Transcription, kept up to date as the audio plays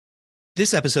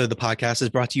This episode of the podcast is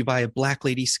brought to you by a Black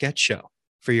Lady Sketch Show.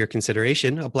 For your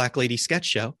consideration, a Black Lady Sketch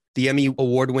Show, the Emmy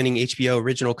award-winning HBO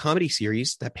original comedy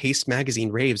series that Paste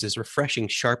Magazine raves is refreshing,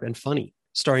 sharp, and funny.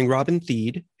 Starring Robin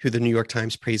Thede, who the New York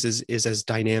Times praises is as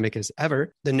dynamic as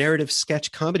ever, the narrative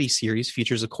sketch comedy series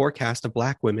features a core cast of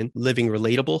Black women living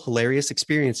relatable, hilarious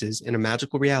experiences in a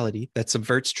magical reality that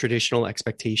subverts traditional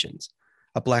expectations.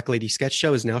 A Black Lady Sketch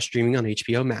Show is now streaming on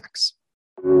HBO Max.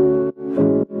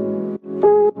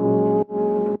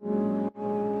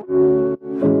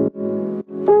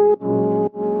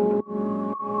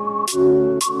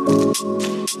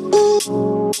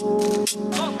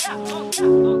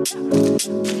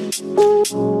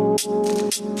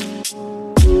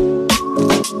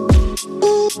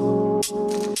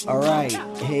 All right.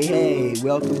 Hey,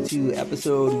 welcome to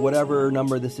episode whatever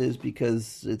number this is,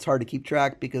 because it's hard to keep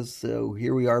track, because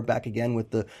here we are back again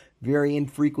with the very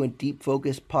infrequent Deep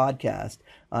Focus podcast.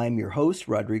 I'm your host,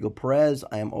 Rodrigo Perez.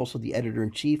 I am also the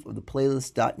editor-in-chief of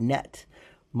theplaylist.net.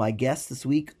 My guests this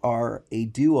week are a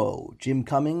duo, Jim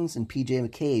Cummings and PJ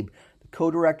McCabe, the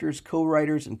co-directors,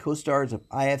 co-writers, and co-stars of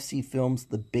IFC Films'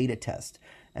 The Beta Test.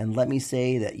 And let me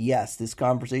say that, yes, this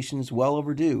conversation is well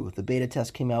overdue. The beta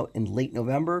test came out in late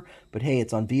November, but hey,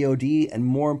 it's on VOD, and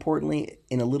more importantly,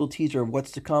 in a little teaser of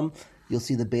what's to come, you'll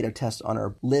see the beta test on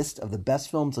our list of the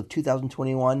best films of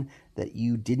 2021 that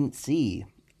you didn't see.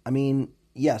 I mean,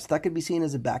 yes, that could be seen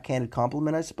as a backhanded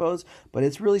compliment, I suppose, but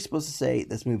it's really supposed to say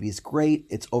this movie is great,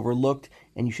 it's overlooked,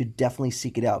 and you should definitely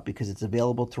seek it out because it's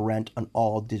available to rent on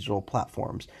all digital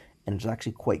platforms. And it's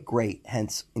actually quite great,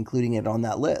 hence including it on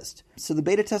that list. So the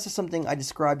beta test is something I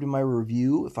described in my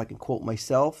review, if I can quote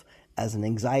myself, as an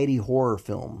anxiety horror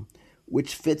film,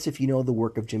 which fits if you know the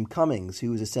work of Jim Cummings,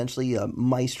 who is essentially a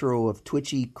maestro of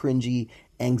twitchy, cringy,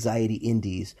 anxiety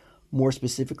indies. More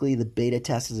specifically, the beta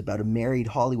test is about a married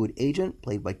Hollywood agent,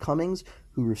 played by Cummings,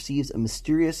 who receives a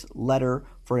mysterious letter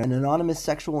for an anonymous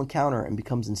sexual encounter and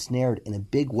becomes ensnared in a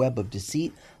big web of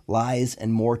deceit, lies,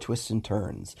 and more twists and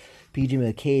turns. PJ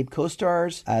McCabe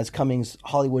co-stars as Cummings'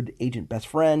 Hollywood agent best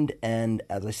friend, and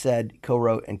as I said,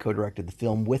 co-wrote and co-directed the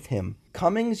film with him.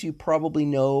 Cummings you probably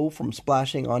know from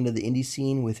splashing onto the indie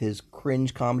scene with his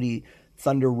cringe comedy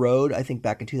Thunder Road. I think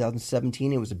back in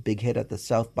 2017 it was a big hit at the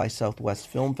South by Southwest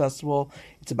Film Festival.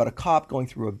 It's about a cop going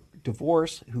through a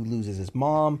divorce who loses his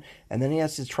mom, and then he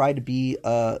has to try to be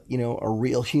a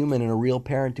real human and a real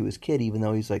parent to his kid, even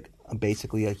though he's like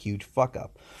basically a huge fuck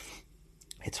up.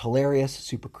 It's hilarious,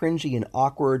 super cringy and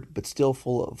awkward, but still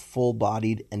full of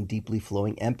full-bodied and deeply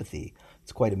flowing empathy.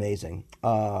 It's quite amazing.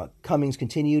 Cummings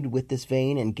continued with this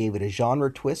vein and gave it a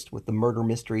genre twist with the murder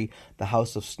mystery The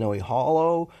House of Snowy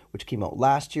Hollow, which came out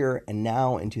last year, and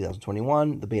now in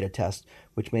 2021, The Beta Test,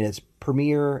 which made its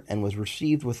premiere and was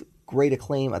received with great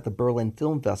acclaim at the Berlin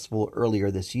Film Festival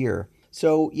earlier this year.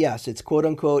 So, yes, it's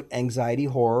quote-unquote anxiety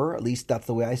horror, at least that's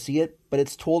the way I see it, but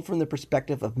it's told from the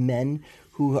perspective of men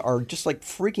who are just like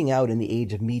freaking out in the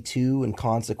age of Me Too and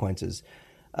consequences.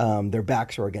 Their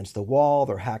backs are against the wall,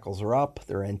 their hackles are up,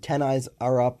 their antennae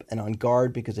are up and on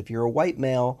guard, because if you're a white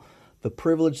male, the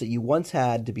privilege that you once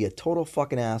had to be a total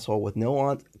fucking asshole with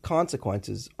no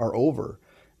consequences are over.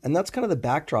 And that's kind of the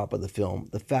backdrop of the film,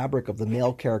 the fabric of the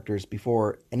male characters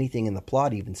before anything in the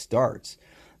plot even starts.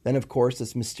 Then, of course,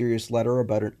 this mysterious letter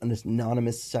about an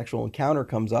anonymous sexual encounter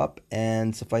comes up,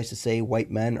 and suffice to say, white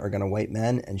men are gonna white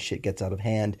men, and shit gets out of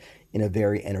hand in a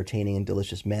very entertaining and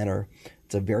delicious manner.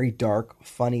 It's a very dark,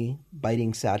 funny,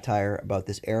 biting satire about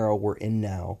this era we're in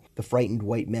now, the frightened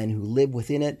white men who live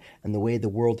within it, and the way the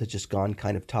world has just gone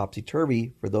kind of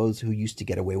topsy-turvy for those who used to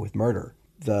get away with murder.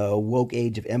 The woke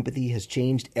age of empathy has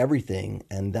changed everything,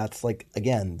 and that's, like,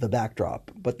 again, the backdrop.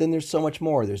 But then there's so much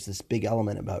more. There's this big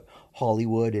element about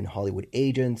Hollywood and Hollywood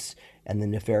agents and the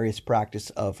nefarious practice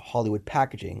of Hollywood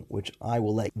packaging, which I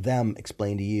will let them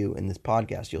explain to you in this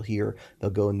podcast. You'll hear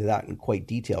they'll go into that in quite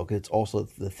detail, because it's also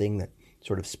the thing that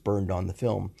sort of spurned on the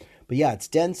film. But yeah, it's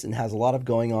dense and has a lot of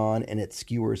going on, and it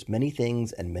skewers many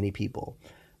things and many people.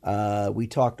 We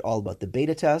talked all about the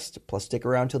beta test, plus stick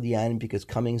around till the end, because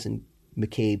Cummings and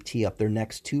McCabe tee up their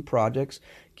next two projects,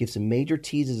 give some major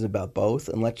teases about both,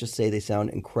 and let's just say they sound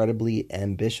incredibly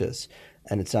ambitious,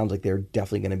 and it sounds like they're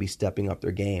definitely going to be stepping up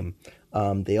their game.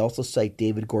 They also cite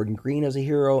David Gordon Green as a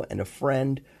hero and a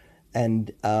friend,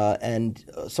 and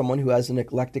someone who has an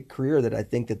eclectic career that I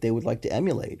think that they would like to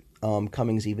emulate.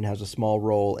 Cummings even has a small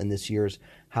role in this year's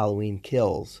Halloween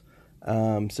Kills.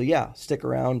 So yeah, stick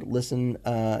around, listen,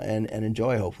 and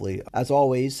enjoy, hopefully. As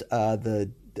always, the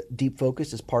Deep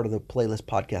Focus is part of the Playlist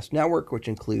Podcast Network, which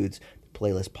includes the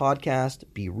Playlist Podcast,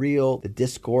 Be Real, The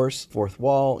Discourse, Fourth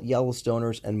Wall,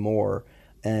 Yellowstoners, and more.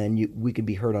 And we can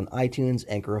be heard on iTunes,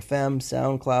 Anchor FM,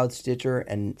 SoundCloud, Stitcher,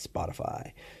 and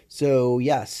Spotify. So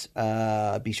yes,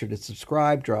 be sure to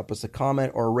subscribe, drop us a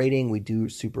comment or a rating. We do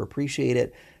super appreciate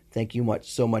it. Thank you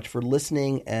so much for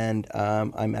listening. And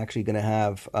I'm actually going to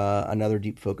have another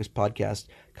Deep Focus podcast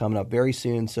coming up very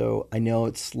soon. So I know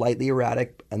it's slightly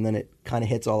erratic and then it kind of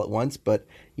hits all at once. But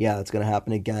yeah, it's going to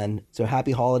happen again. So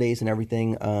happy holidays and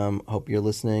everything. Hope you're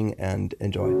listening and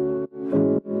enjoy.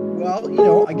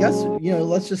 Well, I guess,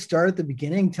 let's just start at the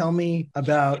beginning. Tell me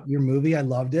about your movie. I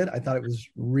loved it. I thought it was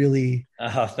really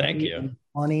Thank you.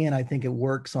 Funny, and I think it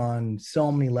works on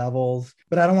so many levels.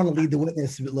 But I don't want to lead the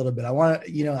witness a little bit. I want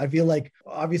to, I feel like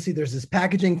obviously there's this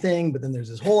packaging thing, but then there's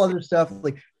this whole other stuff.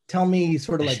 Like, tell me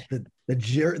sort of like the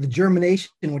germination,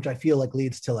 which I feel like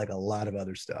leads to like a lot of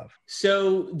other stuff.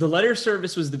 So the letter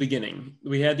service was the beginning.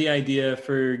 We had the idea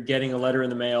for getting a letter in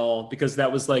the mail because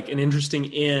that was like an interesting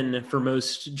in for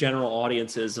most general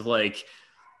audiences of like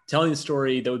telling a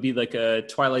story that would be like a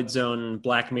Twilight Zone,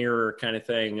 Black Mirror kind of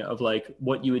thing of like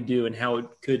what you would do and how it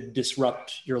could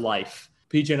disrupt your life.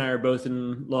 PJ and I are both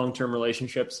in long-term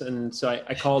relationships. And so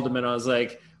I called him and I was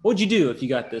like, what would you do if you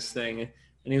got this thing?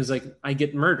 And he was like, I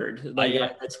get murdered. Like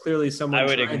that's clearly someone. I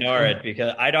would ignore it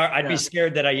because I'd be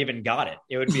scared that I even got it.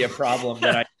 It would be a problem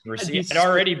that I received. I'd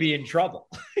already be in trouble.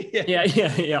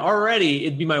 Yeah. Already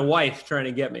it'd be my wife trying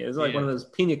to get me. It was like one of those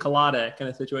pina colada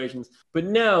kind of situations. But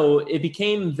no, it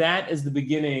became that as the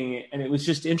beginning. And it was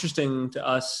just interesting to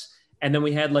us. And then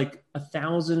we had like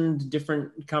 1,000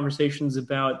 different conversations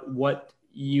about what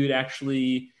you'd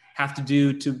actually have to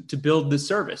do to build this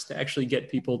service, to actually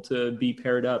get people to be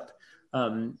paired up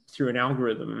through an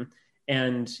algorithm.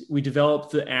 And we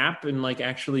developed the app and like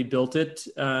actually built it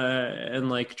and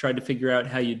like tried to figure out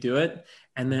how you do it.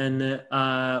 And then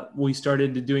we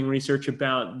started doing research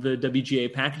about the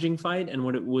WGA packaging fight and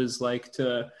what it was like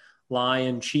to lie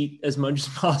and cheat as much as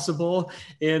possible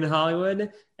in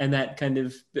Hollywood. And that kind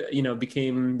of,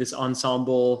 became this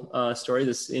ensemble story,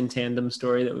 this in tandem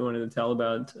story that we wanted to tell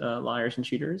about liars and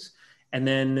cheaters. And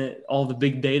then all the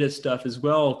big data stuff as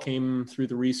well came through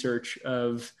the research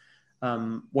of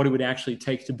what it would actually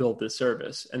take to build this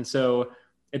service. And so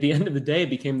at the end of the day, it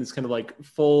became this kind of like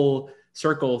full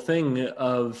circle thing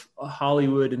of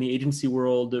Hollywood and the agency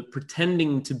world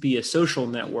pretending to be a social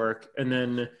network. And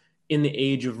then in the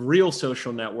age of real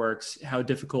social networks, how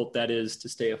difficult that is to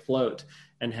stay afloat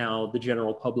and how the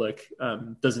general public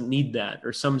doesn't need that.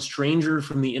 Or some stranger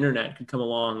from the internet could come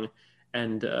along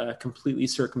and completely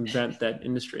circumvent that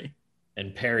industry.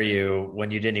 And pair you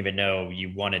when you didn't even know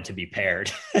you wanted to be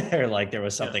paired. Or like there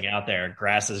was something out there,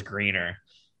 grass is greener,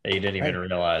 that you didn't even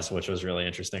realize, which was really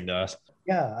interesting to us.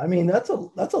 Yeah, I mean, that's a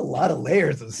lot of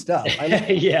layers of stuff.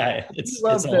 Yeah, it's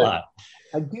a lot.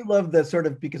 I do love that sort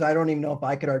of, because I don't even know if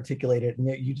I could articulate it, and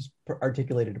you just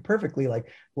articulated it perfectly. Like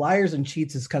liars and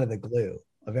cheats is kind of the glue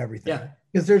of everything. Yeah.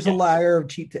 Because there's a liar of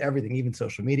cheat to everything, even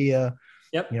social media.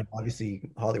 Yep. Obviously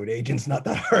Hollywood agents, not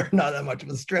that hard, not that much of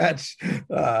a stretch,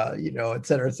 et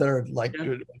cetera, like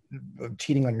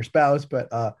cheating on your spouse. But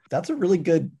that's a really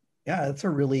good, that's a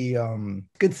really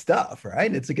good stuff,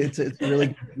 right? It's a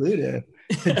really good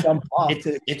to jump off.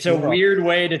 It's a weird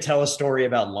way to tell a story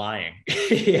about lying.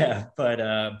 Yeah. But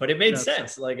it made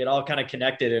sense. Like it all kind of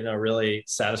connected in a really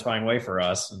satisfying way for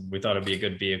us. And we thought it'd be a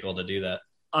good vehicle to do that.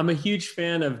 I'm a huge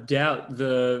fan of Doubt,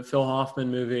 the Phil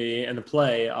Hoffman movie, and the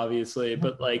play, obviously,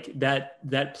 but like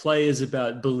that play is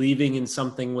about believing in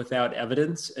something without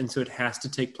evidence. And so it has to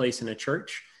take place in a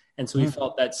church. And so we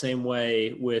felt that same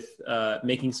way with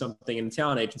making something in a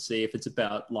talent agency if it's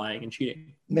about lying and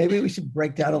cheating. Maybe we should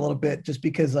break down a little bit, just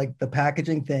because like the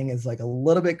packaging thing is like a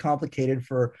little bit complicated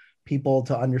for people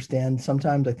to understand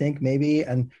sometimes, I think, maybe.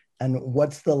 And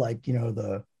what's the like,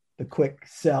 the quick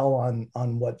sell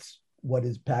on what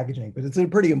is packaging, but it's a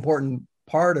pretty important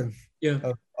part of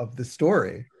the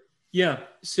story. Yeah.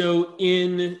 So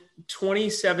in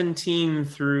 2017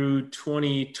 through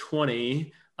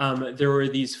 2020, there were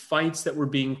these fights that were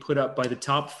being put up by the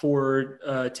top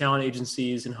 4 talent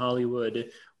agencies in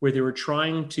Hollywood, where they were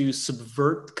trying to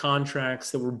subvert contracts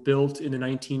that were built in the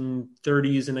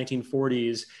 1930s and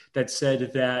 1940s that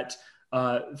said that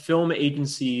film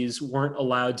agencies weren't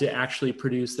allowed to actually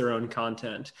produce their own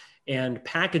content. And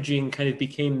packaging kind of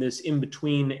became this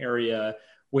in-between area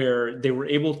where they were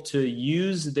able to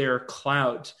use their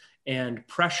clout and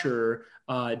pressure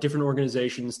different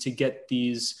organizations to get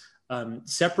these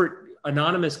separate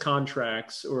anonymous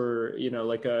contracts, or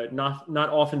like a not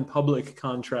often public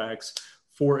contracts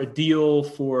for a deal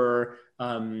for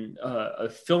a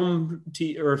film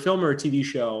or a TV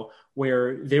show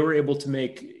where they were able to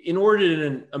make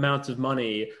inordinate amounts of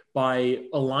money by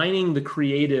aligning the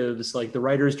creatives, like the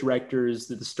writers, directors,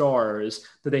 the stars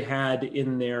that they had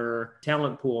in their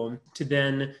talent pool, to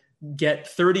then get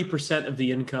 30% of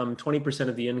the income, 20%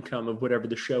 of the income of whatever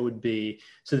the show would be,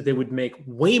 so that they would make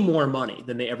way more money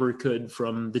than they ever could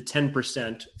from the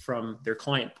 10% from their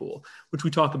client pool, which we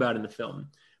talk about in the film.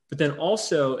 But then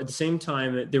also at the same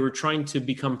time, they were trying to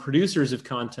become producers of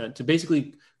content, to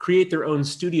basically create their own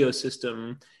studio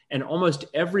system. And almost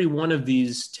every one of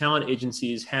these talent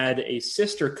agencies had a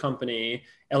sister company,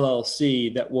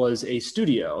 LLC, that was a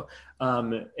studio,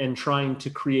 and trying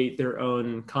to create their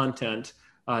own content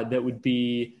that would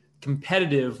be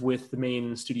competitive with the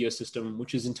main studio system,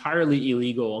 which is entirely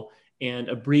illegal and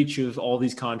a breach of all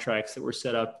these contracts that were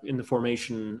set up in the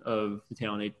formation of the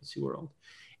talent agency world.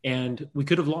 And we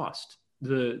could have lost.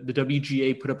 The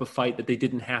WGA put up a fight that they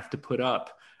didn't have to put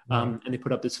up. And they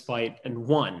put up this fight and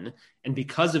won. And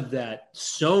because of that,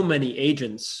 so many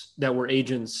agents that were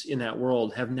agents in that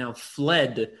world have now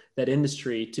fled that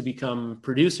industry to become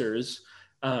producers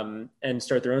and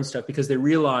start their own stuff, because they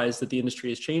realize that the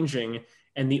industry is changing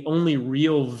and the only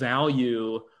real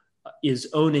value is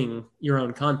owning your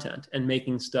own content and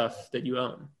making stuff that you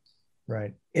own.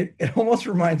 Right. It almost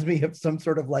reminds me of some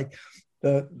sort of like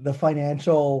the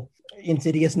financial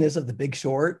insidiousness of The Big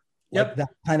Short. Like that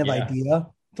kind of idea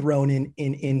thrown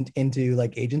into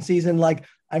like agencies. And like,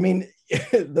 I mean,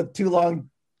 the too long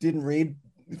didn't read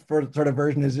for sort of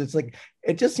version is it's like,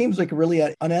 it just seems like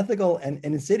really unethical and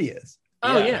insidious.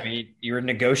 Oh yeah. I mean, you're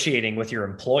negotiating with your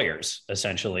employers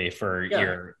essentially for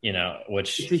your,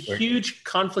 which it's a huge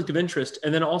conflict of interest.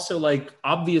 And then also like,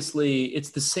 obviously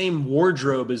it's the same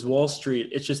wardrobe as Wall Street.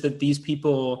 It's just that these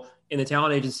people in the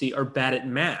talent agency are bad at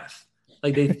math.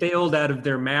 Like they failed out of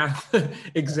their math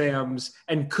exams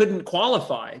and couldn't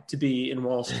qualify to be in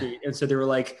Wall Street. And so they were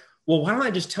like, well, why don't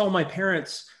I just tell my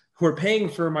parents who are paying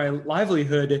for my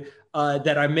livelihood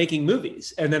that I'm making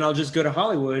movies, and then I'll just go to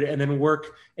Hollywood and then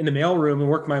work in the mailroom and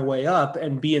work my way up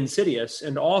and be insidious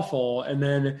and awful. And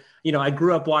then, I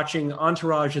grew up watching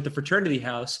Entourage at the fraternity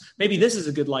house. Maybe this is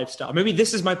a good lifestyle. Maybe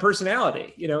this is my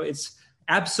personality. It's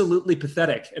absolutely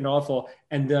pathetic and awful.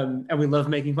 And we love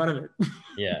making fun of it.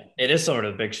 Yeah, it is sort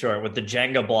of Big Short, with the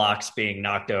Jenga blocks being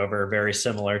knocked over, very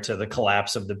similar to the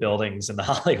collapse of the buildings in the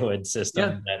Hollywood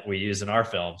system that we use in our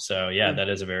film. So that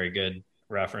is a very good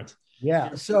reference.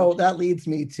 Yeah. So that leads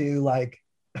me to like,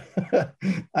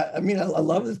 I mean, I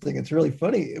love this thing. It's really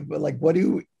funny, but like, what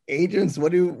do agents,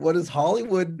 what is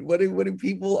Hollywood, what do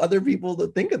people, other people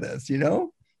that think of this, I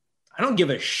don't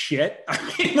give a shit. I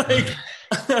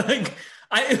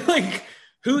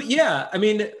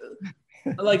mean,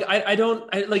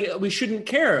 we shouldn't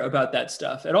care about that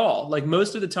stuff at all. Like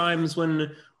most of the times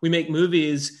when we make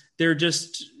movies, they're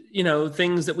just,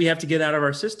 things that we have to get out of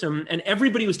our system. And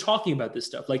everybody was talking about this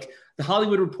stuff. Like the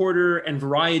Hollywood Reporter and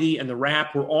Variety and The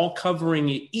Wrap were all covering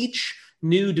each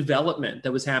new development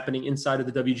that was happening inside of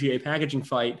the WGA packaging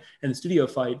fight and the studio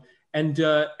fight. And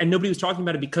nobody was talking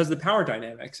about it because of the power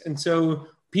dynamics. And so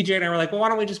PJ and I were like, well, why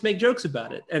don't we just make jokes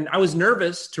about it? And I was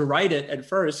nervous to write it at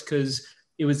first because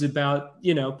it was about,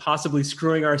 possibly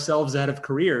screwing ourselves out of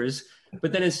careers.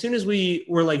 But then as soon as we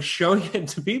were like showing it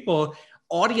to people,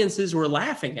 audiences were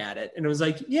laughing at it. And it was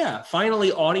like, yeah,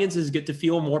 finally audiences get to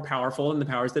feel more powerful than the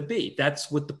powers that be.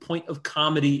 That's what the point of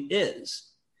comedy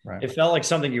is. Right. It felt like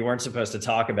something you weren't supposed to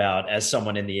talk about as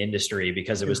someone in the industry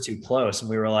because it was too close. And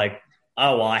we were like,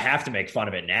 oh, well, I have to make fun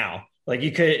of it now. Like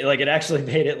you could, like it actually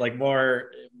made it like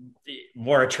more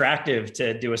attractive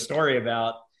to do a story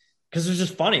about, because it was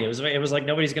just funny. It was like,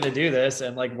 nobody's going to do this.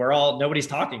 And like, nobody's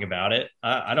talking about it.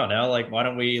 I don't know. Like, why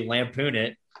don't we lampoon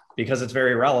it? Because it's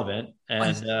very relevant. And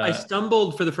I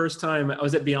stumbled for the first time. I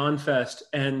was at Beyond Fest,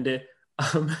 and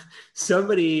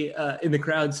somebody in the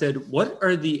crowd said, what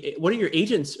are your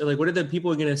agents, or like, what are the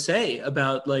people going to say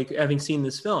about like having seen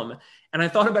this film? And I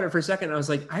thought about it for a second. And I was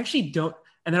like, I actually don't.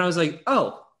 And then I was like,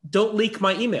 oh, don't leak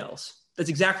my emails. That's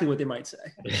exactly what they might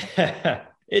say.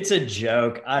 It's a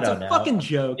joke. I don't know. It's a fucking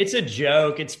joke. It's a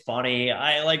joke. It's funny.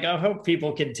 I hope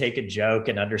people can take a joke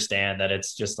and understand that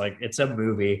it's just like, it's a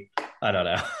movie. I don't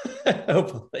know.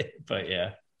 Hopefully, but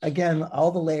yeah. Again,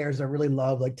 all the layers I really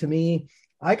love. Like to me,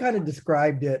 I kind of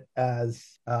described it as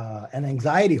an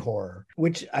anxiety horror,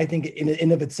 which I think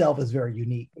in of itself is very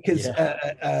unique because,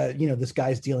 this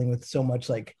guy's dealing with so much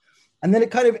like, and then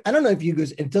it kind of, I don't know if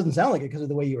it doesn't sound like it because of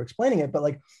the way you were explaining it, but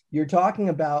like you're talking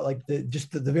about like the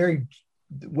very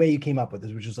way you came up with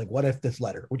this, which is like, what if this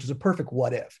letter, which is a perfect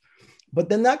what if. But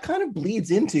then that kind of bleeds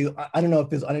into, I don't know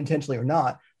if it's unintentionally or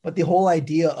not, but the whole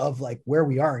idea of like where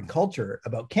we are in culture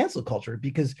about cancel culture,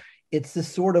 because it's this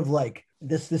sort of like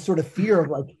this sort of fear of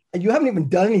like, you haven't even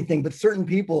done anything, but certain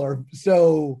people are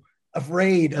so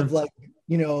afraid of like,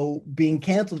 being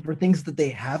canceled for things that they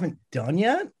haven't done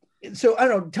yet. So I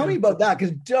don't know, tell me about that,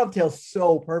 because it dovetails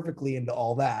so perfectly into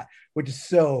all that, which is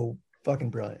so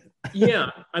fucking brilliant. Yeah,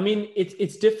 I mean,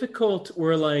 it's difficult.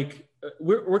 We're like,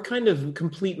 we're kind of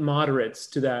complete moderates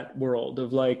to that world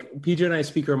of like, PJ and I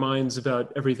speak our minds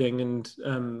about everything, and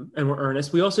we're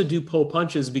earnest. We also do pull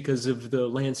punches because of the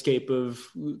landscape of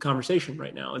conversation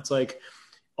right now. It's like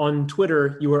on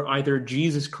Twitter, you are either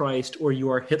Jesus Christ or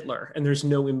you are Hitler, and there's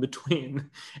no in between.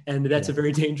 And that's a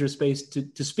very dangerous space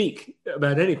to speak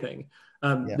about anything.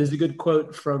 There's a good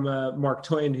quote from Mark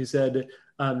Twain who said,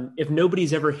 if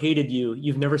nobody's ever hated you,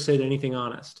 you've never said anything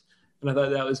honest. And I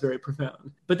thought that was very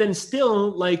profound. But then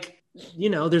still, like,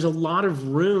 there's a lot of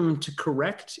room to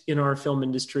correct in our film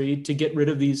industry to get rid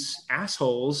of these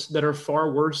assholes that are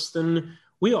far worse than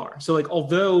we are. So like,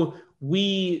 although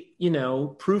we,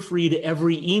 proofread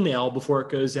every email before it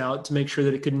goes out to make sure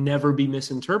that it could never be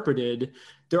misinterpreted,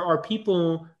 there are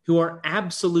people who are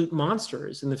absolute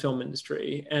monsters in the film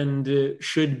industry and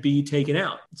should be taken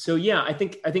out. So yeah, I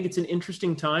think it's an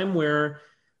interesting time where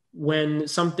when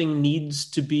something needs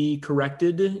to be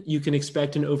corrected, you can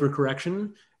expect an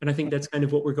overcorrection. And I think that's kind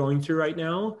of what we're going through right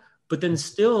now. But then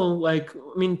still, like,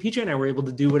 I mean, PJ and I were able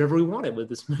to do whatever we wanted with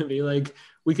this movie. Like,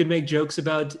 we could make jokes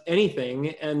about anything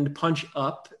and punch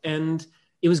up, and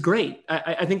it was great.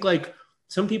 I think, like,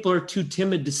 some people are too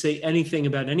timid to say anything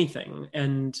about anything.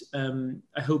 And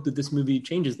I hope that this movie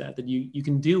changes that you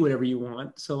can do whatever you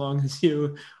want so long as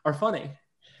you are funny.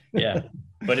 Yeah,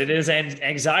 but it is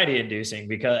anxiety inducing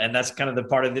and that's kind of the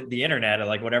part of the internet,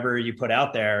 like whatever you put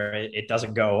out there, it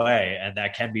doesn't go away. And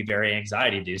that can be very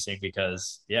anxiety inducing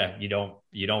because you don't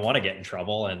want to get in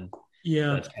trouble. And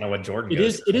that's kind of what Jordan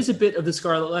goes through. It is a bit of the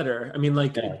Scarlet Letter. I mean,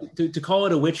 like to call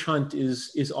it a witch hunt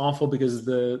is awful because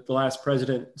the last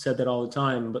president said that all the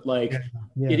time. But like,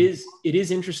 it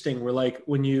is interesting. Where like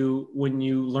when you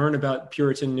learn about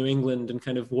Puritan New England and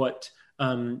kind of what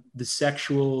the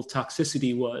sexual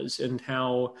toxicity was and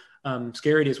how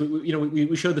scary it is.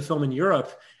 We showed the film in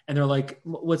Europe and they're like,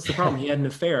 what's the problem? He had an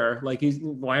affair. Like,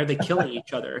 why are they killing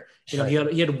each other? He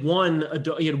had one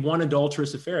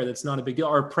adulterous affair. That's not a big deal.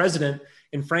 Our president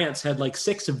in France had like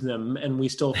 6 of them and we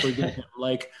still forgive him.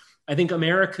 Like, I think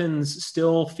Americans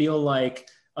still feel like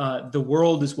the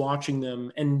world is watching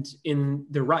them, and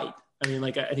they're right. I mean,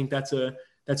 like, I think that's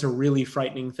a really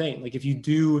frightening thing. Like, if you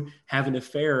do have an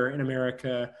affair in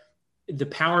America, the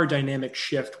power dynamic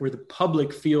shift where the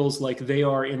public feels like they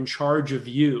are in charge of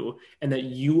you and that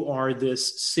you are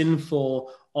this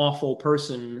sinful, awful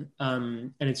person.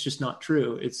 And it's just not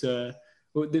true.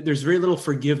 There's very little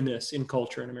forgiveness in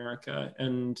culture in America.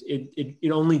 And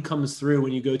it only comes through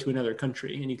when you go to another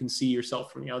country and you can see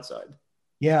yourself from the outside.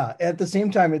 Yeah. At the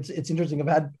same time, it's interesting. I've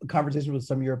had conversations with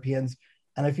some Europeans,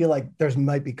 and I feel like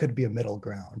could be a middle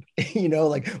ground,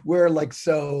 like we're like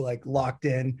so like locked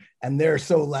in and they're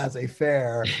so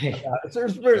laissez-faire. So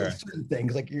there's certain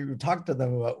things like you talk to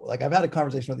them about, like I've had a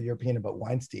conversation with a European about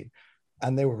Weinstein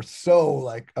and they were so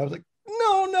like, I was like,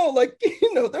 no, like,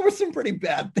 there were some pretty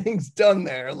bad things done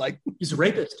there. Like, he's a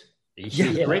rapist.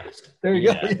 He's a rapist. There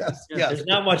you go. Yes. There's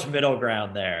not much middle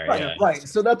ground there. Right.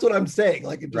 So that's what I'm saying.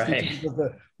 Like, it just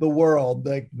the world,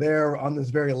 like they're on this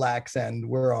very lax end,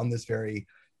 we're on this very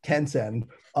tense end.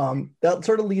 That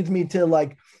sort of leads me to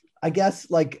like, I guess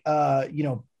like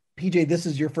PJ, this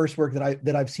is your first work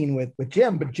that I've seen with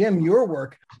Jim, but Jim, your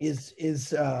work is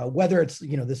whether it's,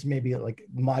 this may be like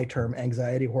my term,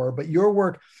 anxiety horror, but your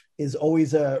work is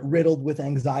always riddled with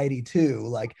anxiety too,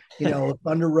 like,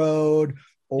 Thunder Road,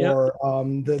 or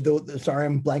sorry,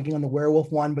 I'm blanking on the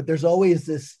werewolf one, but there's always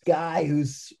this guy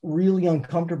who's really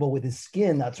uncomfortable with his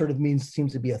skin. That sort of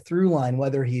seems to be a through line,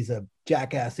 whether he's a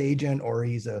jackass agent or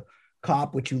he's a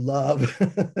cop, which you love.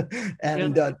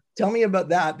 And tell me about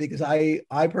that, because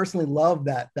I personally love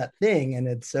that thing, and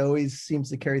it's always seems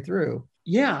to carry through.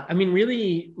 Yeah, I mean,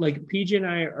 really, like PJ and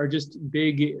I are just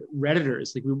big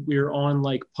Redditors. Like we're on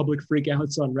like public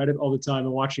freakouts on Reddit all the time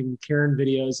and watching Karen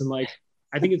videos, and like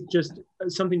I think it's just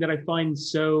something that I find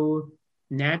so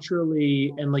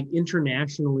naturally and like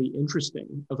internationally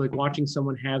interesting, of like watching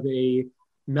someone have a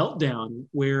meltdown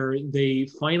where they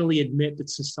finally admit that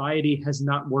society has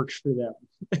not worked for them,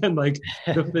 and like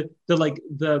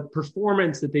the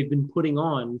performance that they've been putting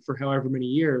on for however many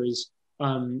years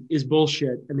is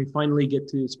bullshit, and they finally get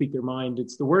to speak their mind.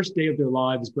 It's the worst day of their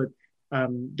lives, but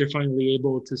they're finally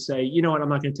able to say, you know what, I'm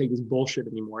not going to take this bullshit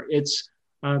anymore. It's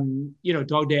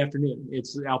Dog Day Afternoon.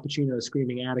 It's Al Pacino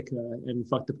screaming Attica and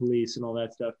fuck the police and all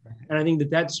that stuff. And I think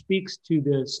that speaks to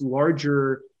this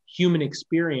larger human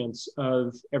experience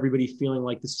of everybody feeling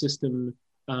like the system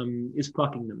is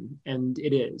fucking them, and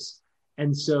it is.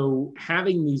 And so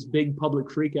having these big public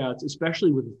freakouts,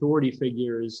 especially with authority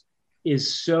figures,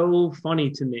 is so funny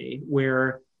to me,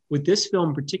 where with this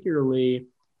film particularly,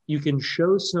 you can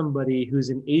show somebody who's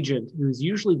an agent, who's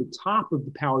usually the top of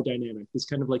the power dynamic, this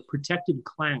kind of like protected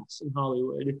class in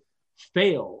Hollywood,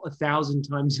 fail 1,000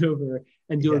 times over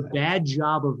and do a bad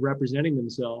job of representing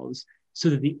themselves, so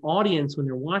that the audience, when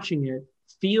they're watching it,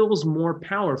 feels more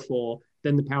powerful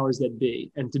than the powers that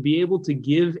be. And to be able to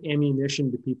give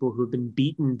ammunition to people who have been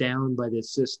beaten down by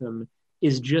this system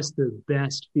is just the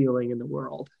best feeling in the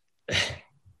world.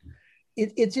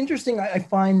 It's interesting. I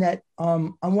find that I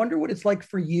wonder what it's like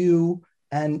for you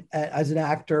and as an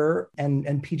actor and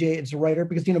PJ as a writer,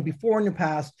 because, before in your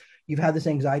past, you've had this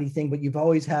anxiety thing, but you've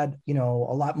always had, a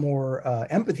lot more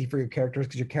empathy for your characters,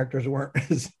 because your characters weren't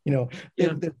as,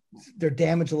 they're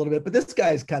damaged a little bit. But this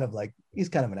guy's kind of like, he's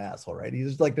kind of an asshole, right?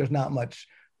 He's like, there's not much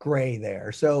gray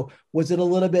there. So was it a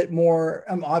little bit more,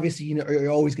 obviously, you're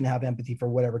always going to have empathy for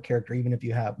whatever character, even if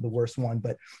you have the worst one,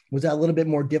 but was that a little bit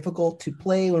more difficult to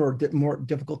play or more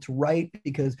difficult to write?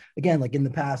 Because again, like in the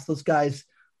past, those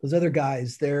other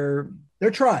guys, they're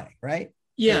trying, right?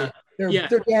 Yeah.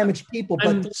 They're damaged people. But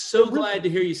I'm so glad to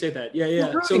hear you say that.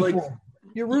 Yeah. So like,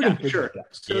 you're rooting for sure.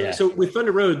 So with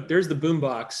Thunder Road, there's the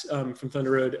boombox from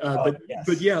Thunder Road.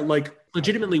 But yeah, like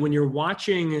legitimately, when you're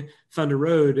watching Thunder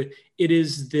Road, it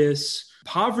is this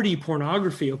poverty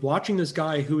pornography of watching this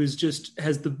guy who is just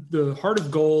has the heart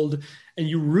of gold, and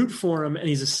you root for him, and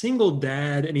he's a single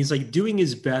dad, and he's like doing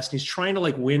his best, and he's trying to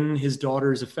like win his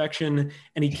daughter's affection,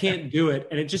 and he can't do it.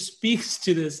 And it just speaks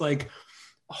to this like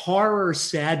horror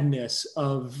sadness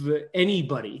of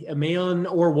anybody, a man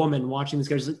or woman, watching this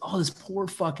guy, just like, oh, this poor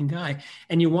fucking guy.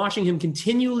 And you're watching him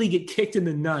continually get kicked in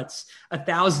the nuts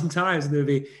 1,000 times in the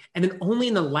movie. And then only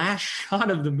in the last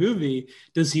shot of the movie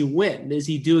does he win. Does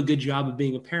he do a good job of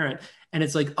being a parent? And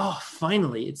it's like, oh,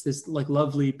 finally, it's this like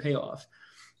lovely payoff.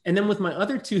 And then with my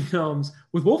other two films,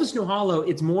 with Wolf of Snow Hollow,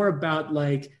 it's more about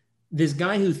like this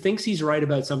guy who thinks he's right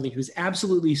about something, who's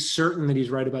absolutely certain that he's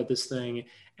right about this thing.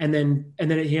 And then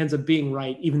he ends up being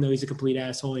right, even though he's a complete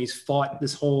asshole. And he's fought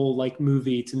this whole like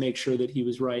movie to make sure that he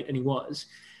was right, and he was.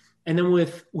 And then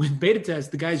with Beta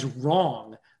Test, the guy's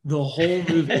wrong the whole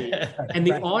movie. And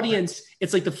the audience,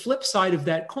 it's like the flip side of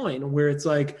that coin, where it's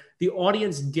like the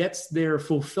audience gets their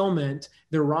fulfillment,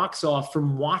 their rocks off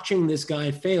from watching this guy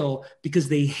fail, because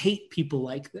they hate people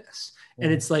like this.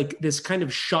 And it's like this kind of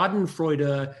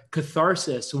schadenfreude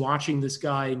catharsis watching this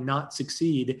guy not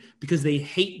succeed, because they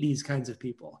hate these kinds of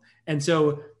people. And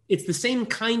so it's the same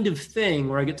kind of thing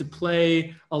where I get to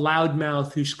play a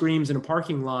loudmouth who screams in a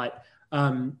parking lot.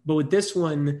 But with this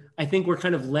one, I think we're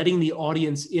kind of letting the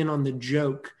audience in on the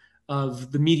joke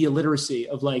of the media literacy,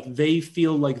 of like, they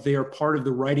feel like they are part of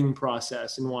the writing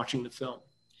process in watching the film.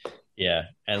 Yeah.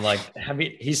 And like,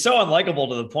 he's so unlikable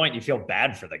to the point you feel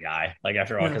bad for the guy, like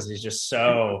after all, because he's just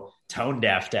so tone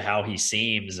deaf to how he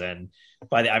seems. And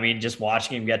just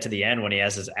watching him get to the end when he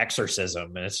has his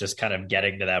exorcism, and it's just kind of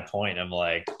getting to that point. I'm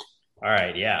like, all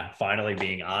right, yeah, finally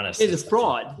being honest. It's a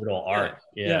fraud. Brutal art.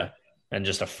 Yeah. And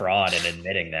just a fraud, and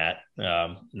admitting that.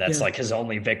 That's like his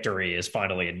only victory, is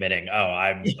finally admitting, oh,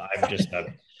 I'm just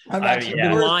I've actually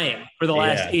been lying for the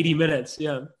last 80 minutes.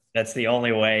 Yeah. That's the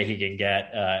only way he can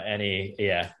get any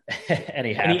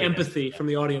empathy from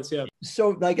the audience. Yeah.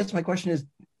 So I guess my question is,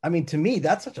 to me,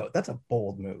 that's a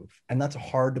bold move, and that's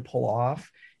hard to pull off.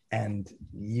 And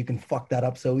you can fuck that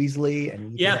up so easily.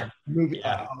 And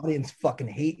audience fucking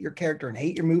hate your character and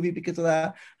hate your movie because of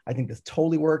that. I think this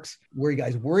totally works. Were you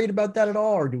guys worried about that at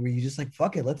all? Or were you just like,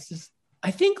 fuck it, let's just...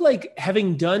 I think like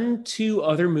having done 2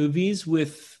 other movies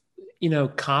with,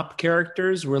 cop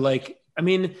characters, were like,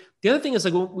 the other thing is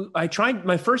like, I tried,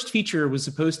 my first feature was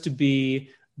supposed to be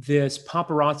this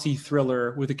paparazzi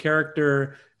thriller with a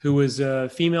character who was a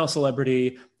female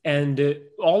celebrity. And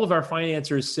all of our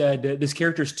financiers said this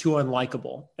character is too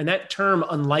unlikable. And that term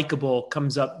unlikable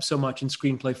comes up so much in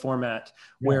screenplay format,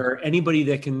 where anybody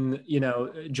that can,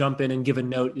 jump in and give a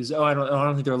note is, I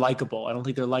don't think they're likable. I don't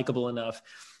think they're likable enough.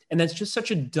 And that's just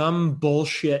such a dumb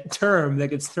bullshit term that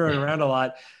gets thrown around a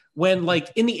lot, when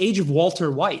like in the age of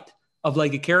Walter White, of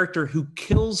like a character who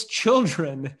kills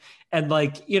children and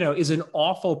like, you know, is an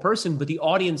awful person, but the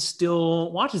audience still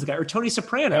watches the guy. Or Tony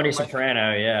Soprano.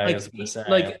 Yeah. Like, I was going to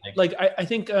say, I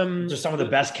think just some of the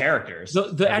best characters.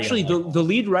 The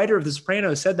lead writer of The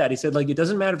Sopranos said that. He said, like, it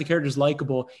doesn't matter if the character's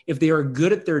likable. If they are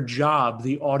good at their job,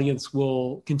 the audience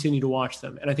will continue to watch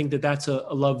them. And I think that that's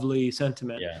a lovely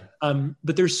sentiment. Yeah.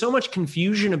 But there's so much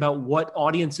confusion about what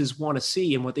audiences want to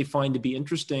see and what they find to be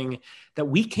interesting that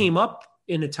we came up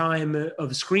in a time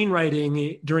of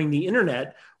screenwriting during the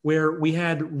internet where we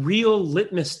had real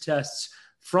litmus tests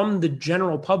from the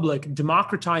general public,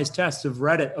 democratized tests of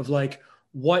Reddit of like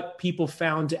what people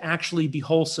found to actually be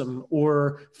wholesome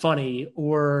or funny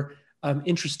or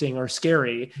interesting or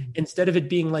scary. Instead of it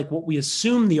being like what we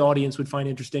assume the audience would find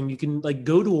interesting, you can like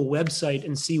go to a website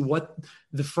and see what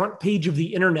the front page of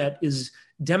the internet is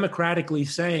democratically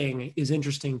saying is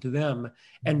interesting to them.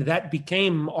 And that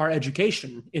became our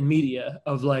education in media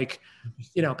of like,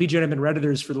 you know, PJ and I have been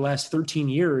Redditors for the last 13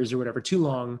 years or whatever, too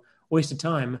long, waste of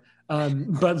time.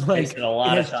 But like a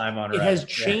lot of time on Reddit. It has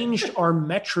changed our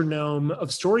metronome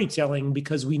of storytelling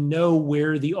because we know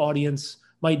where the audience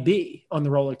might be on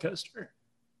the roller coaster.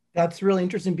 That's really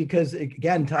interesting because it,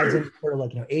 again, ties into sort of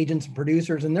like, you know, agents and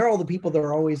producers, and they're all the people that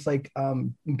are always like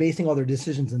basing all their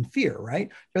decisions in fear, right?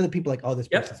 They're the people like, oh, this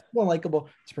person's more likable.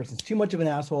 This person's too much of an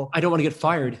asshole. I don't want to get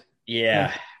fired.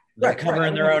 Yeah. They're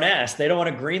covering their own ass. They don't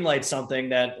want to greenlight something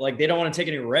that like, they don't want to take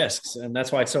any risks. And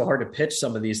that's why it's so hard to pitch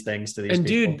some of these things to these people.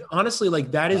 Dude, honestly,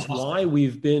 like that is why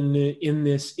we've been in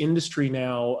this industry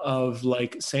now of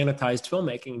like sanitized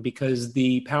filmmaking, because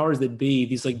the powers that be,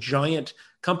 these like giant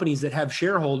companies that have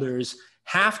shareholders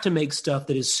have to make stuff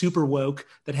that is super woke,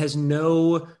 that has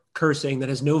no cursing, that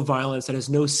has no violence, that has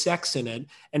no sex in it.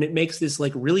 And it makes this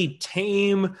like really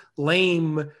tame,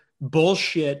 lame,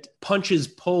 bullshit, punches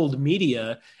pulled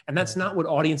media. And that's not what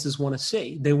audiences want to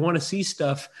see. They want to see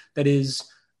stuff that is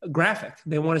graphic.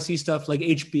 They want to see stuff like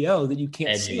HBO that you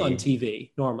can't see on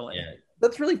TV normally. Yeah.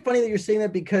 That's really funny that you're saying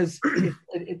that because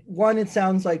it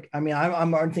sounds like, I mean,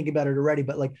 I'm thinking about it already,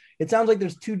 but like, it sounds like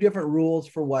there's two different rules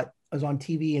for what is on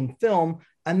TV and film.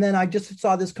 And then I just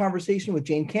saw this conversation with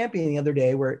Jane Campion the other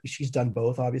day where she's done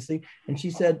both, obviously. And she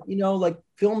said, you know, like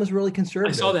film is really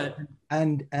conservative. I saw that.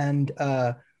 And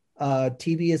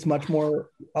TV is much more,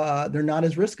 they're not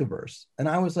as risk averse. And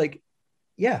I was like,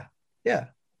 yeah.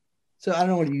 So I don't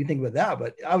know what you think about that,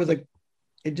 but I was like,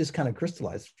 it just kind of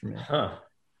crystallized for me. Huh.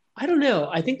 I don't know.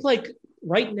 I think like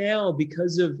right now,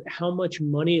 because of how much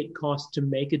money it costs to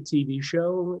make a TV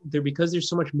show, because there's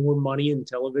so much more money in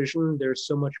television, there's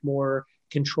so much more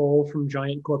control from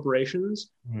giant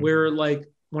corporations, where like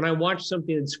when I watch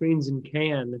something that screens in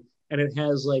Cannes and it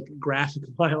has like graphic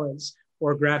violence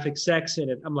or graphic sex in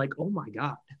it, I'm like, oh my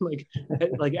God, like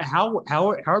how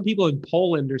are people in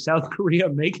Poland or South Korea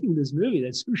making this movie?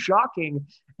 That's so shocking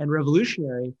and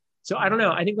revolutionary. So I don't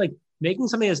know. I think like making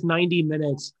something that's 90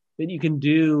 minutes that you can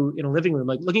do in a living room,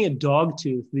 like looking at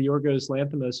Dogtooth, the Yorgos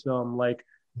Lanthimos film, like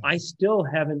I still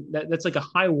haven't, that's like a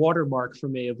high watermark for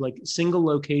me of like single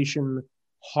location,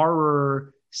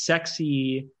 horror,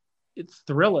 sexy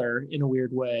thriller in a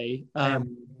weird way.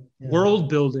 World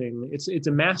building. It's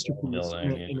a masterpiece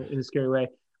in a scary way.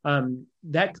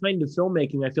 That kind of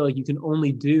filmmaking, I feel like you can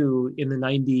only do in the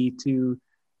 90 to,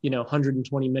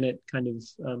 120 minute kind of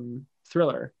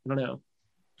thriller. I don't know.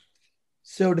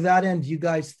 So to that end, you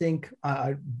guys think,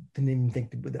 I didn't even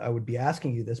think that I would be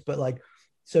asking you this, but like,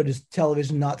 so does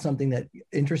television not something that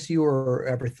interests you or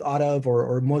ever thought of,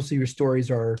 or most of your stories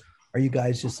are you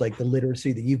guys just like the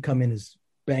literacy that you've come in is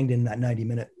banged in that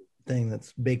 90-minute thing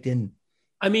that's baked in?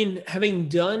 I mean, having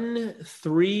done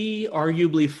 3,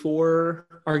 arguably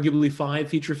 4, arguably 5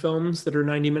 feature films that are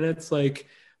 90 minutes, like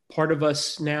part of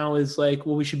us now is like,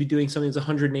 well, we should be doing something that's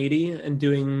 180 and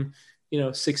doing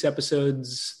 6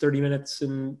 episodes, 30 minutes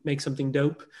and make something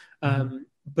dope.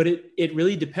 But it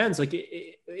really depends. Like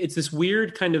it's this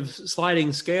weird kind of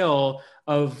sliding scale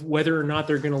of whether or not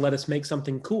they're going to let us make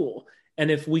something cool. And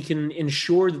if we can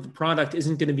ensure that the product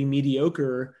isn't going to be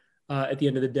mediocre at the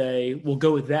end of the day, we'll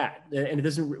go with that. And it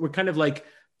doesn't, we're kind of like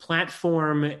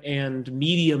platform and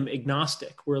medium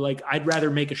agnostic. We're like, I'd rather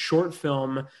make a short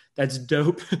film that's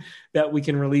dope that we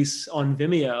can release on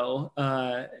Vimeo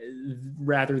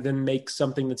rather than make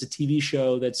something that's a TV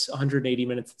show that's 180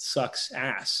 minutes that sucks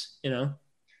ass,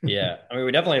 Yeah. I mean,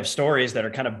 we definitely have stories that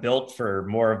are kind of built for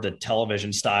more of the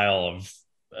television style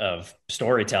of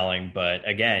storytelling. But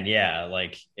again, yeah,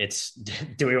 like it's,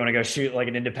 do we want to go shoot like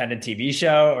an independent TV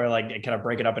show or like kind of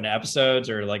break it up into episodes,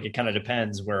 or like, it kind of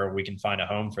depends where we can find a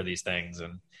home for these things.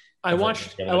 And I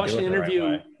watched an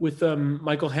interview with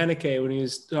Michael Haneke when he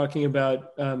was talking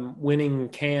about winning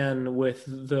Cannes with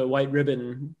the White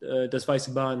Ribbon, Das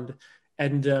Weiße Band,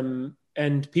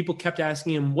 and people kept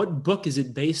asking him, what book is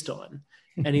it based on?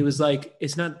 And he was like,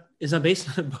 it's not based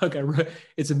on a book.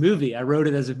 It's a movie. I wrote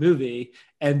it as a movie.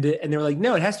 And they were like,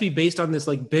 no, it has to be based on this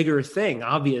like bigger thing,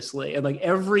 obviously. And like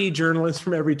every journalist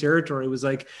from every territory was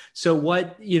like, so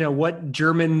what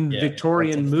German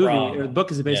Victorian movie or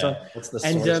book is it based on? What's the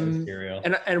source material?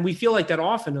 And we feel like that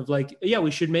often of like, yeah,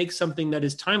 we should make something that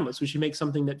is timeless. We should make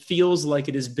something that feels like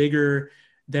it is bigger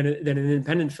than an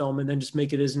independent film, and then just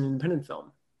make it as an independent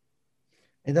film.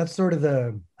 And that's sort of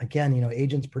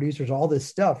agents, producers, all this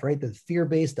stuff, right? The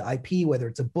fear-based IP, whether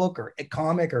it's a book or a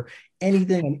comic or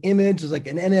anything, an image is like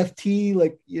an NFT,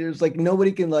 like it's like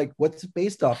nobody can like, what's it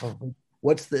based off of?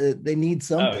 They need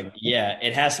something. Oh, yeah.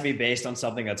 It has to be based on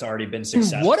something that's already been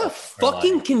successful. What a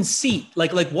fucking conceit.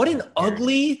 Like what an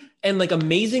ugly and like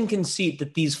amazing conceit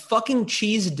that these fucking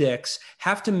cheese dicks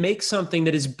have to make something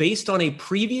that is based on a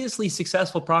previously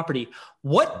successful property.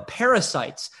 What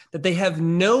parasites that they have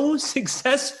no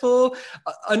successful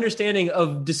understanding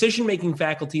of decision-making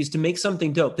faculties to make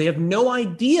something dope. They have no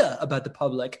idea about the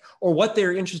public or what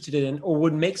they're interested in or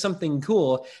would make something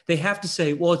cool. They have to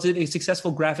say, well, it's a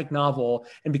successful graphic novel,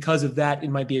 and because of that,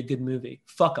 it might be a good movie.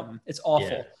 Fuck them. It's awful.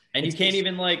 Yeah. And you can't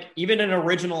even an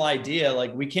original idea,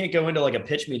 like we can't go into like a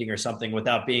pitch meeting or something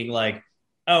without being like,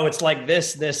 oh, it's like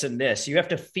this, this, and this. You have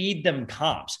to feed them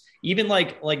comps. Even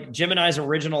like Jim and I's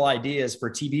original ideas for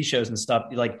TV shows and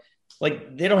stuff, like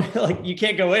they don't like, you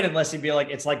can't go in unless you'd be like,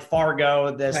 it's like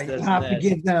Fargo, this, right, this, you have and this. To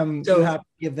give them, so you have to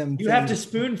give them, you have to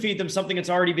spoon feed them something that's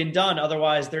already been done.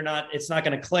 Otherwise it's not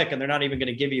going to click, and they're not even going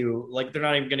to give you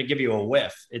a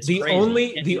whiff. It's the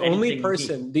crazy.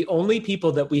 the only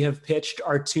people that we have pitched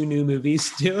our two new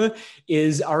movies to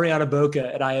is Ariana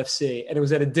Boca at IFC. And it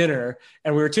was at a dinner,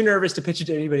 and we were too nervous to pitch it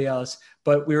to anybody else,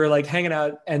 but we were like hanging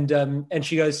out, and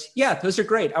she goes, yeah, those are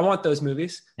great. I want those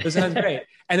movies. Those sound great.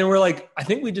 And then we're like, I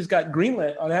think we just got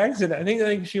greenlit on accident. I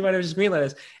think she might have just greenlit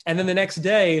us. And then the next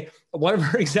day, one of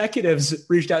her executives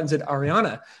reached out and said,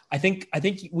 Ariana, I think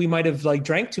we might have like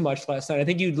drank too much last night. I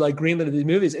think you'd like greenlit these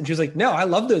movies. And she was like, no, I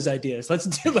love those ideas. Let's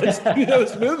do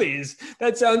those movies.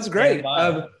 That sounds great.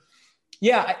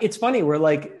 Yeah, it's funny. We're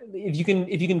like, if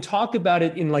you can talk about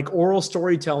it in like oral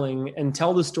storytelling and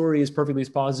tell the story as perfectly as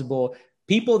possible,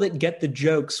 people that get the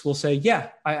jokes will say, yeah,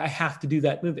 I have to do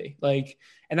that movie. Like,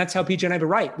 and that's how PJ and I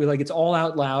write. We like, it's all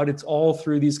out loud. It's all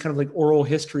through these kind of like oral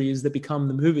histories that become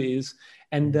the movies,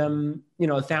 and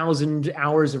 1,000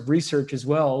 hours of research as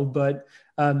well. But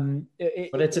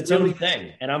it's its own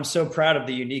thing. And I'm so proud of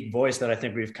the unique voice that I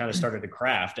think we've kind of started to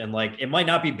craft. And like, it might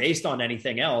not be based on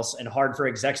anything else and hard for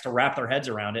execs to wrap their heads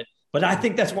around it, but I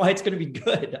think that's why it's going to be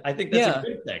good. I think that's a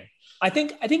good thing. I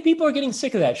think people are getting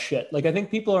sick of that shit. Like, I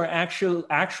think people are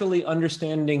actually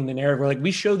understanding the narrative. Where like, we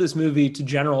show this movie to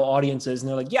general audiences and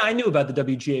they're like, yeah, I knew about the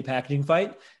WGA packaging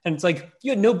fight. And it's like,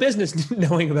 you had no business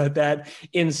knowing about that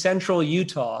in central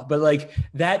Utah. But like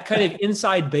that kind of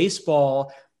inside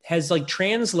baseball has like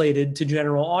translated to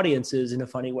general audiences in a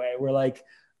funny way, where like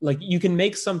you can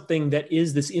make something that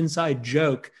is this inside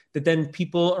joke that then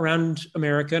people around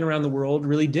America and around the world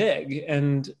really dig.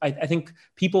 And I think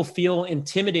people feel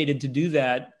intimidated to do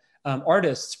that.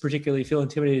 Artists particularly feel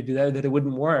intimidated to do that it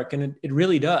wouldn't work. And it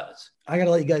really does. I got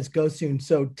to let you guys go soon.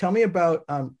 So tell me about,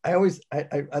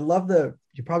 I love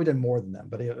you've probably done more than them,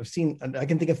 but I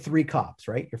can think of 3 cops,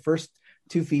 right? Your first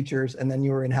 2 features, and then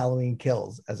you were in Halloween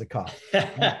Kills as a cop.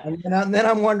 and then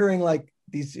I'm wondering, like,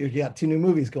 you got 2 new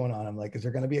movies going on. I'm like, is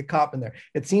there going to be a cop in there?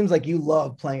 It seems like you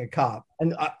love playing a cop.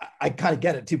 And I kind of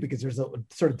get it too, because there's a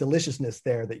sort of deliciousness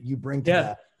there that you bring to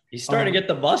that. You starting to get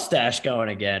the mustache going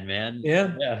again, man.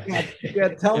 Yeah.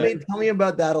 Tell me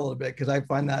about that a little bit, because I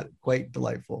find that quite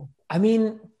delightful. I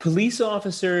mean, police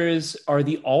officers are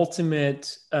the ultimate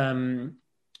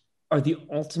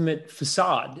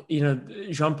facade.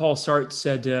 Jean-Paul Sartre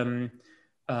said,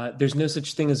 there's no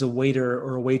such thing as a waiter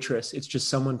or a waitress. It's just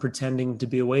someone pretending to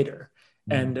be a waiter.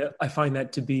 And I find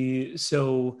that to be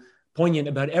so poignant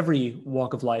about every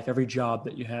walk of life, every job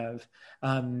that you have.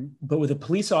 But with a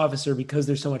police officer, because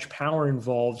there's so much power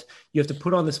involved, you have to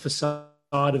put on this facade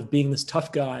of being this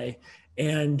tough guy.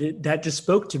 And that just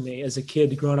spoke to me as a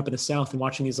kid growing up in the South and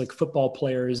watching these like football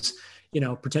players,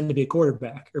 pretend to be a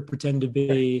quarterback or pretend to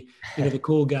be, the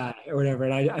cool guy or whatever.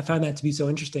 And I found that to be so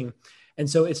interesting. And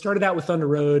so it started out with Thunder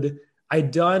Road.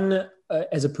 I'd done,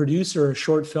 as a producer, a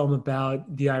short film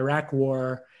about the Iraq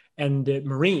War and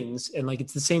Marines. And like,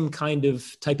 it's the same kind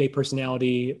of type A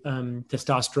personality,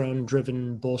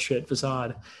 testosterone-driven bullshit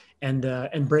facade,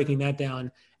 and breaking that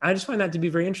down. I just find that to be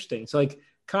very interesting. So like,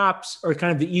 cops are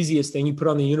kind of the easiest thing. You put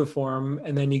on the uniform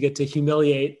and then you get to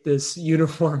humiliate this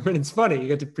uniform. And it's funny. You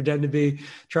get to pretend to be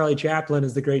Charlie Chaplin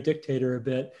as the great dictator a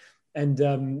bit. And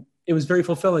it was very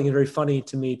fulfilling and very funny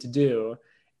to me to do.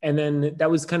 And then that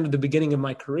was kind of the beginning of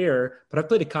my career. But I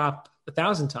played a cop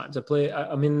 1,000 times.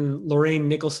 I'm in Lorraine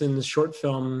Nicholson's short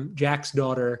film, Jack's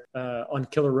Daughter, on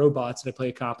Killer Robots. And I play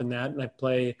a cop in that. And I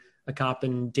play a cop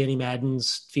in Danny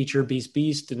Madden's feature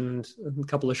Beast and a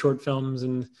couple of short films.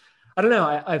 And I don't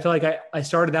know. I feel like I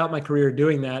started out my career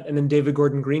doing that. And then David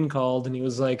Gordon Green called and he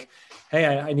was like, hey,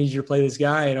 I need you to play this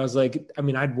guy. And I was like, I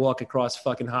mean, I'd walk across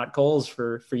fucking hot coals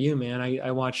for you, man.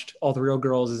 I watched All the Real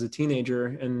Girls as a teenager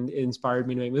and it inspired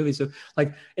me to make movies. So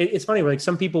like, it's funny, like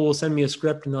some people will send me a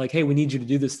script and they're like, hey, we need you to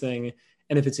do this thing.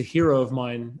 And if it's a hero of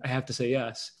mine, I have to say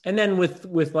yes. And then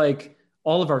with like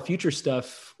all of our future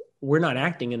stuff, we're not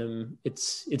acting in them.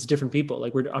 It's different people.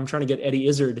 Like I'm trying to get Eddie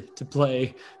Izzard to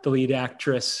play the lead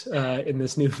actress in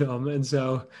this new film. And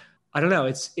so I don't know,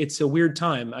 it's a weird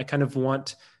time. I kind of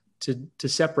want to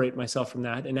separate myself from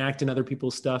that and act in other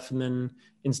people's stuff and then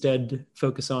instead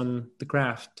focus on the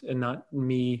craft and not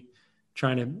me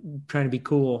trying to be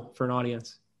cool for an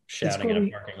audience. Shouting in a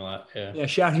parking lot. Yeah,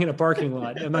 shouting in a parking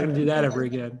lot. I'm not going to do that ever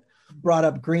again. Brought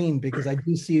up Green because I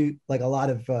do see like a lot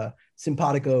of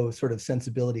simpatico sort of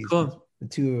sensibilities. Cool. The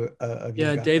two of you.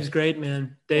 Yeah, guys. Dave's great,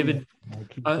 man. David,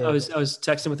 I was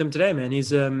texting with him today, man.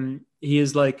 He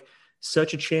is like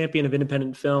such a champion of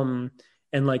independent film.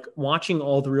 And like watching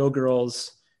All the Real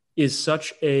Girls is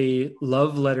such a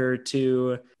love letter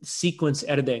to sequence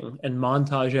editing and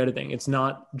montage editing. It's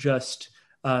not just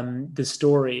the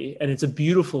story. And it's a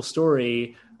beautiful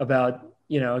story about,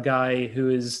 a guy who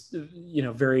is,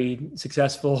 very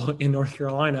successful in North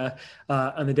Carolina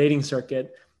on the dating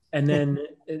circuit and then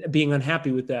being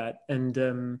unhappy with that.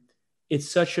 And it's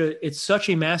such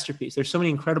a masterpiece. There's so many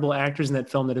incredible actors in that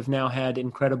film that have now had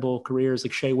incredible careers,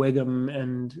 like Shea Wiggum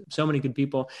and so many good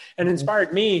people. And it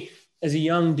inspired me as a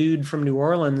young dude from New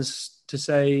Orleans to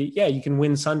say, yeah, you can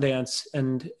win Sundance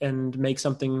and make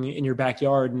something in your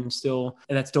backyard and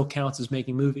that still counts as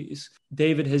making movies.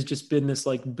 David has just been this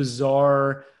like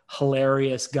bizarre,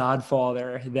 hilarious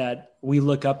godfather that we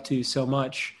look up to so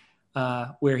much,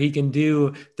 where he can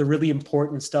do the really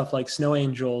important stuff like Snow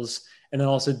Angels and then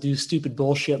also do stupid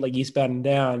bullshit like Eastbound and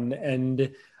Down.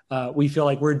 And we feel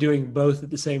like we're doing both at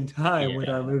the same time with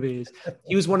our movies.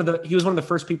 He was one of the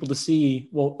first people to see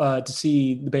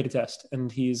the beta test.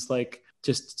 And he's like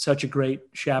just such a great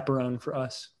chaperone for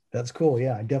us. That's cool.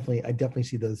 Yeah, I definitely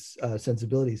see those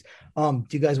sensibilities. Do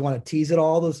you guys want to tease at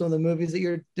all some of the movies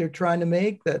that they're trying to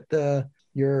make that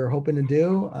you're hoping to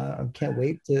do? I can't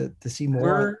wait to see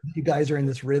more. You guys are in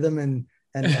this rhythm and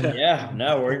yeah,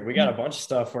 no, we got a bunch of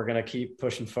stuff we're gonna keep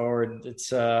pushing forward. It's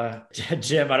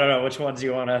Jim, I don't know which ones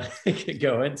you want to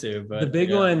go into, but the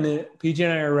big one, PJ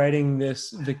and I are writing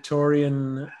this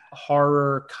Victorian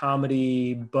horror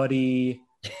comedy buddy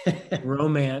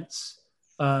romance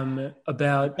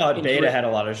about. Beta had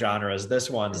a lot of genres. This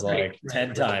one's like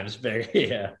 10 times bigger.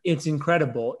 Yeah, it's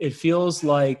incredible. It feels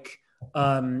like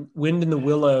Wind in the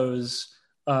Willows.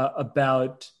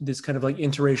 About this kind of like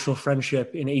interracial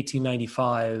friendship in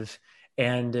 1895.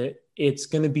 And it's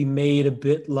going to be made a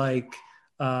bit like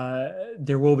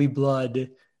There Will Be Blood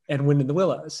and Wind in the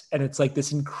Willows. And it's like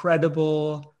this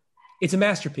incredible, it's a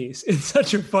masterpiece in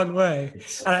such a fun way.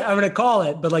 And I'm going to call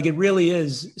it, but like it really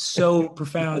is so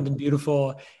profound and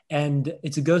beautiful. And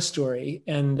it's a ghost story.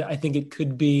 And I think it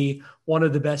could be one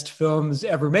of the best films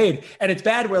ever made. And it's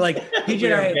bad where like PJ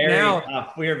and I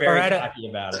now we are very happy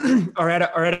about it. are at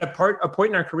a point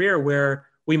in our career where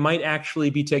we might actually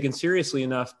be taken seriously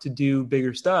enough to do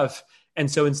bigger stuff.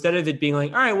 And so instead of it being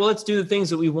like, all right, well, let's do the things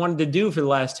that we wanted to do for the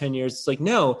last 10 years. It's like,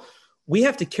 no, we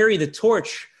have to carry the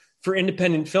torch for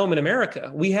independent film in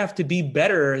America. We have to be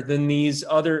better than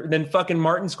than fucking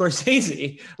Martin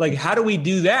Scorsese. Like, how do we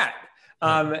do that?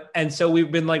 And so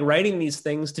we've been like writing these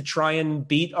things to try and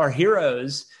beat our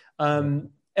heroes. And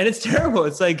it's terrible.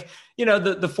 It's like,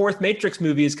 the fourth Matrix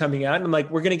movie is coming out and I'm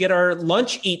like, we're going to get our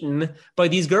lunch eaten by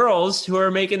these girls who are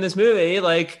making this movie.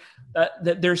 Like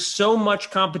there's so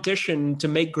much competition to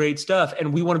make great stuff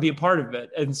and we want to be a part of it.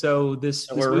 And so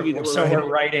we're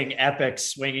writing epics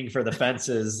swinging for the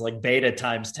fences, like beta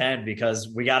times 10, because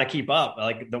we got to keep up.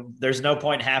 Like there's no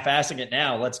point half-assing it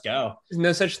now. Let's go. There's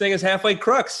no such thing as halfway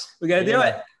crooks. We got to do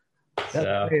it.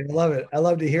 That's great. I love it. I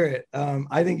love to hear it.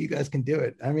 I think you guys can do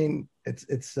it. I mean, it's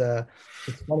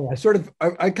funny.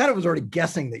 I kind of was already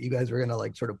guessing that you guys were going to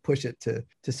like sort of push it to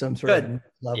some sort of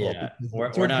level. Yeah,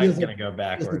 we're not going to go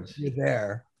backwards. You're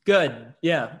there. Good.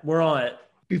 Yeah, we're on it.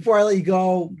 Before I let you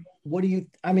go, what do you,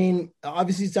 I mean,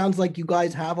 obviously it sounds like you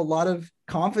guys have a lot of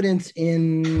confidence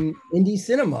in indie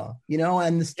cinema, you know,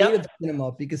 and the state of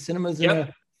cinema, because cinema's in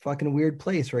a fucking weird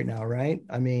place right now, right?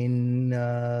 I mean,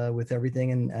 with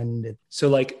everything and so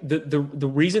like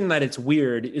the reason that it's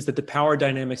weird is that the power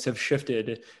dynamics have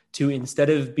shifted to, instead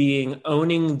of being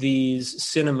owning these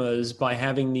cinemas by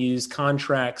having these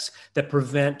contracts that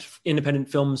prevent independent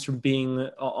films from being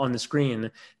on the screen,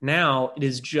 now it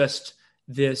is just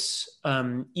this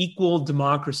equal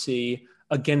democracy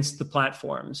against the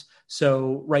platforms.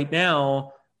 So right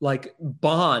now, like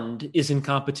Bond is in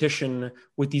competition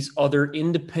with these other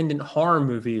independent horror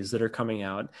movies that are coming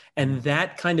out. And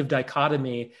that kind of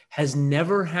dichotomy has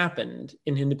never happened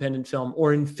in independent film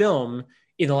or in film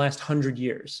in the last 100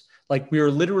 years. Like, we are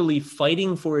literally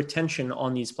fighting for attention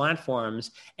on these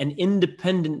platforms, and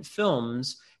independent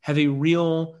films have a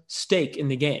real stake in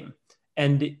the game.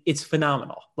 And it's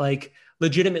phenomenal. Like,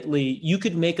 legitimately, you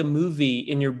could make a movie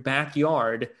in your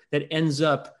backyard that ends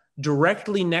up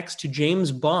directly next to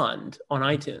James Bond on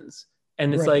iTunes.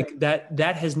 And it's like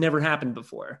that has never happened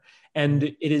before. And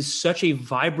it is such a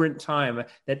vibrant time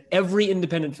that every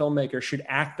independent filmmaker should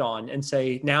act on and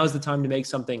say, now is the time to make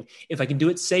something. If I can do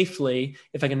it safely,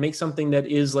 if I can make something that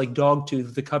is like Dogtooth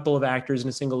with a couple of actors in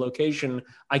a single location,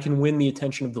 I can win the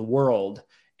attention of the world.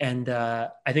 And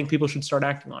I think people should start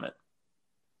acting on it.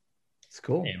 It's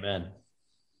cool. Amen.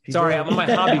 Sorry, I'm on my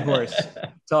hobby horse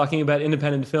talking about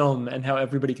independent film and how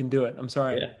everybody can do it. I'm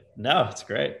sorry. Yeah. No, it's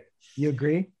great. You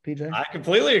agree, PJ? I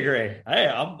completely agree. Hey,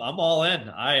 I'm all in.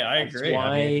 I agree. That's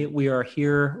why we are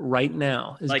here right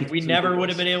now. Like, we never would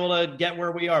have been able to get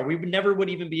where we are. We never would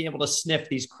even be able to sniff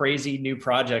these crazy new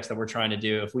projects that we're trying to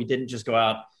do if we didn't just go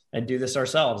out and do this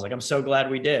ourselves. Like, I'm so glad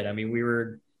we did. I mean, we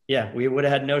would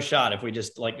have had no shot if we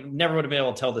just never would have been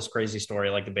able to tell this crazy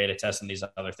story like the beta test and these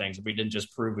other things if we didn't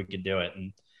just prove we could do it.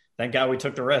 And thank God we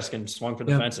took the risk and swung for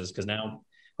the fences, because now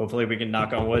hopefully we can,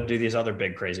 knock on wood, do these other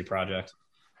big crazy projects.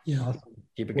 Yeah, awesome.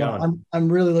 Keep it going.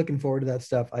 I'm really looking forward to that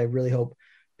stuff. I really hope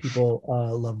people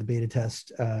love the beta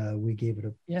test. We gave it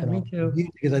a me too,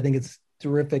 because I think it's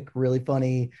terrific, really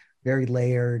funny, very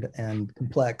layered and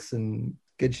complex, and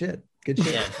good shit. Good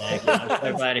shit. Yeah, thank you. I'm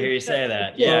so glad to hear you say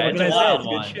that. Yeah, it's a wild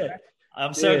one.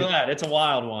 I'm so glad. It's a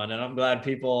wild one, and I'm glad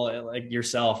people like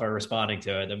yourself are responding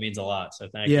to it. That means a lot. So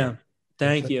thank you.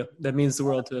 Thank you. That means the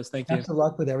world to us. Thank you. Best of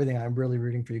luck with everything. I'm really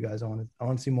rooting for you guys. I want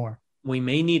to see more. We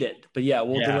may need it, but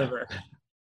we'll deliver.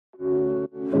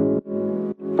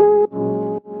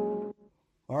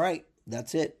 All right.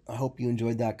 That's it. I hope you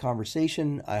enjoyed that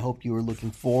conversation. I hope you were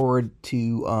looking forward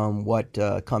to what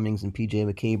Cummings and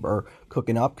PJ McCabe are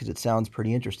cooking up, because it sounds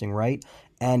pretty interesting, right?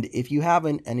 And if you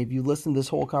haven't, and if you listened to this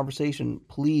whole conversation,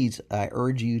 please, I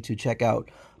urge you to check out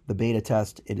the beta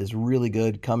test. It is really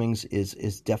good. Cummings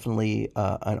is definitely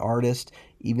an artist,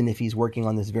 even if he's working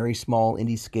on this very small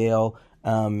indie scale.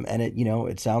 And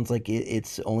it sounds like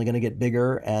it's only going to get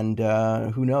bigger, and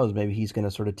who knows, maybe he's going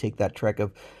to sort of take that trek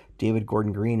of David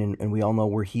Gordon Green, and we all know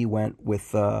where he went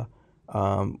with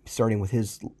starting with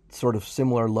his sort of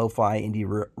similar lo-fi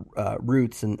indie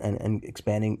roots and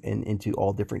expanding into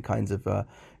all different kinds of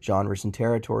genres and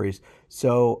territories.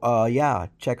 So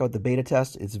check out the beta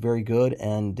test. It's very good,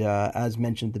 and as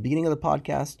mentioned at the beginning of the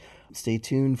podcast, stay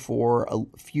tuned for a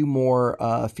few more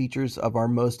features of our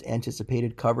most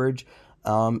anticipated coverage,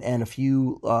 and a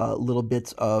few little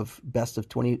bits of best of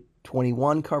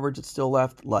 2021 coverage that's still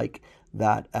left, like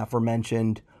that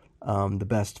aforementioned the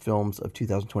best films of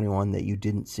 2021 that you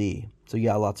didn't see. So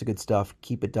lots of good stuff.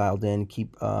 Keep it dialed in.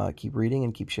 Keep reading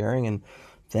and keep sharing. And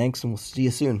thanks, and we'll see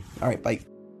you soon. All right, bye.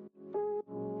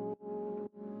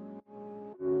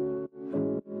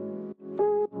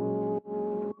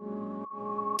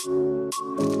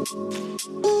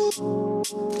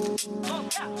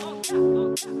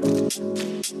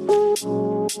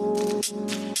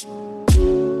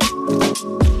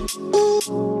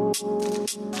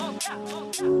 Oh,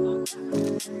 yeah.